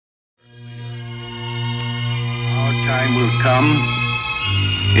time will come.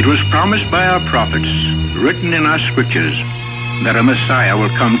 It was promised by our prophets, written in our scriptures, that a Messiah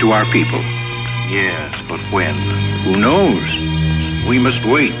will come to our people. Yes, but when? Who knows? We must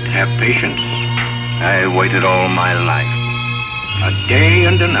wait, have patience. I waited all my life. A day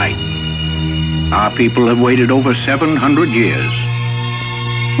and a night. Our people have waited over 700 years.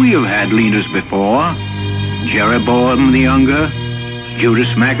 We have had leaders before. Jeroboam the Younger,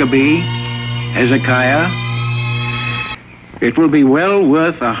 Judas Maccabee, Hezekiah. It will be well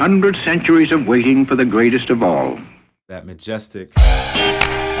worth 100 centuries of waiting for the greatest of all. That majestic feel.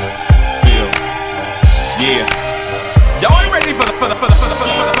 Yeah. Y'all ain't ready for the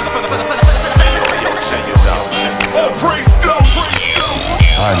check this out. Oh, praise still.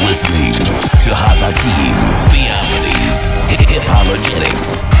 Are listening to Hazakim, Theophanies,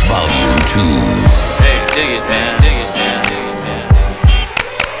 Apologetics, Volume 2. Hey, dig it, man.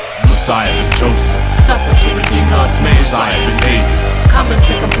 Messiah been Joseph. Suffer to redeem lost men. Messiah been David. Coming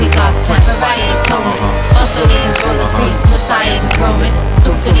to complete God's plan, providing atonement. Fulfilling his role as peace. Messiah's enthronement,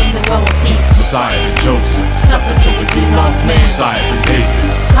 soon filling the role of peace. Messiah been Joseph. Suffer to redeem lost men. Messiah been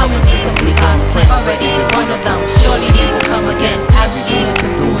David. Coming to complete God's plan, already one of them. Surely he will come again, as he's doing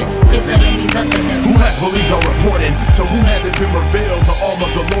subduing his enemies unto him. Who has believed our reporting? To whom has it been revealed? The arm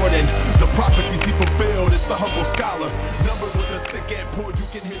of the Lord and the prophecies he fulfilled. It's the humble scholar, numbered with the sick and poor. You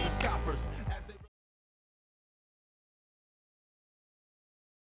can hear the scoffers.